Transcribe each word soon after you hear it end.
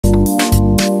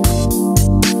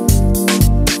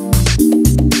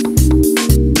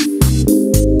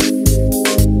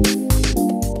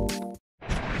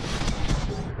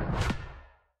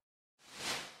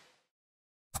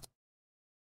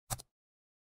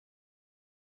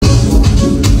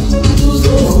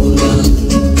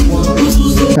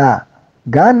Now,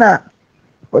 Ghana,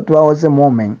 what was a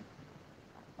moment?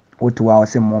 What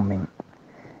was a moment?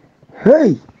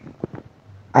 Hey,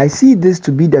 I see this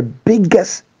to be the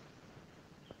biggest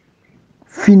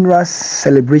funeral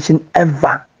celebration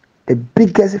ever. The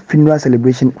biggest funeral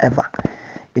celebration ever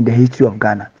in the history of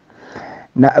Ghana.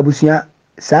 Na abusuya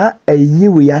sa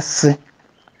ayiwe yase.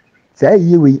 Sa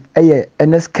ayiwe eye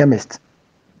NS chemist.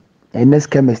 NS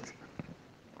chemist.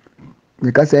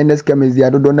 Because NS chemist they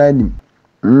don't know him.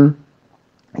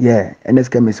 Yeah, NS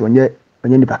chemist onye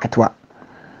ni paketwa.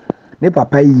 Ne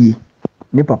papa yi.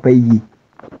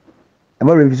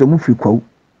 Ama reviso mu free kwawu.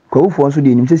 Kwawu fo nso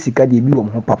de nim se sika de bi wo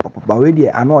ho papa. We de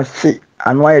ano hye,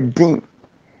 ano ayedin.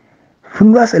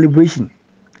 Funeral celebration.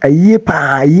 Ayi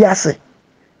pa yase.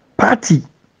 Party.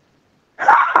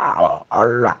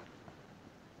 Alright.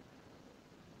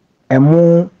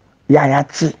 Emu ya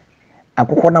yachi.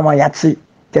 Akoko na ma yachi.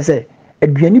 Just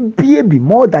aduane bie bi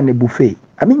more than a buffet.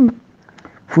 I mean,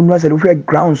 funeral celebration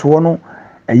grounds wono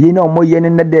ayi na omo ye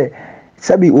ne de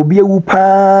sabi obi ewu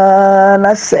pa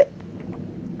na se.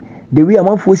 The way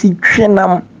amanfo si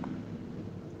twenam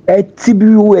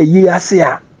etibi wo ayi ase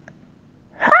a.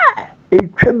 Ha!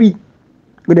 Etwa bi.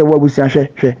 We dey wabu si hwe.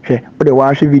 We dey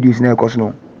wa hwe videos na ekos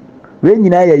no. We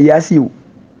nyina ya yase o.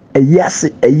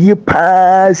 Ayase ayi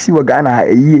pa si wo Ghana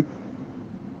ayi.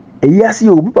 Ayase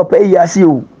o bi papa ayase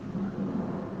o.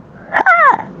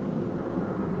 Ha!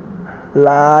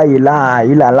 La.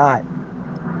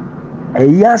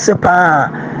 Ayase pa.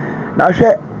 Na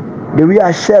hwe the we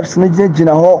are chefs no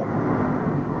gina ho.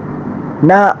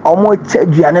 Na omo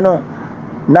cheduane no.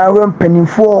 Na we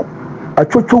mpanimfo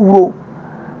atwotwo wuro.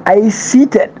 I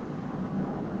seated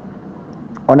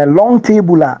on a long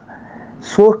table,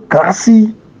 so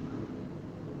classy,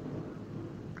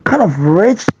 kind of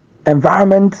rich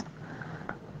environment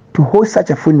to host such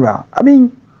a funeral. I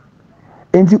mean,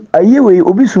 into a year way,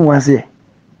 Obisun was here.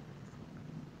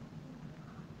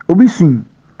 Obisun,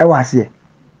 I was here.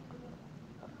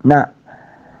 Now,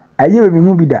 a year we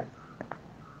movie that.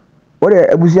 What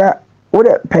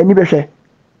a penny beshe.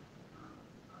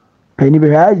 Penny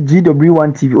beshe,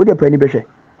 GW1 TV. What a penny beshe.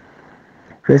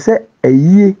 She said, a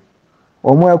year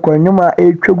or more, Cornuma,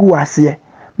 a Chogu was here.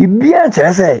 You be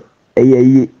answer, a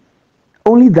year.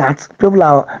 Only that people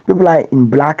are in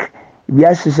black. We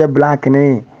actually say black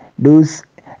and those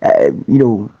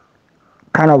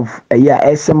kind of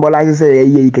symbolizes a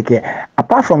year.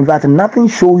 Apart from that, nothing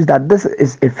shows that this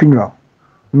is a funeral.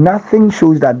 Nothing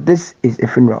shows that this is a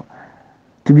funeral.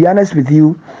 To be honest with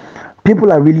you,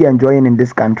 people are really enjoying in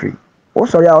this country. Oh,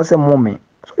 sorry, I was a moment.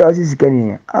 Sorry, I was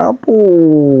getting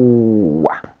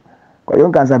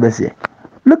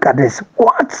look at this.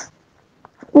 What?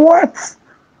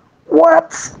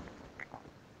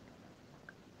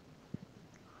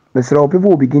 So people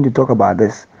will begin to talk about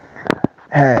this.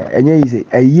 And you say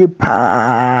a year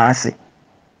pass.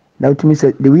 Now to me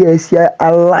say the way I see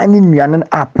aligning me an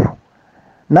up.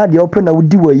 Now the open I would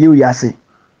do a year yasi.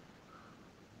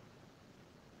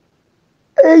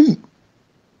 Hey,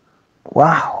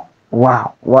 wow.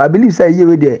 Well, I believe say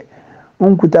you there.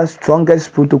 Unkuta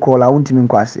strongest protocol I want to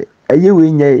kwase. Aye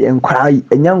we nye enkwai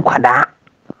enya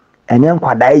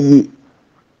nkwada yi.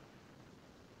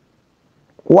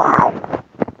 Wow.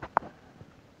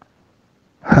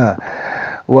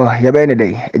 Well, ya bene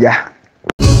day. Ja.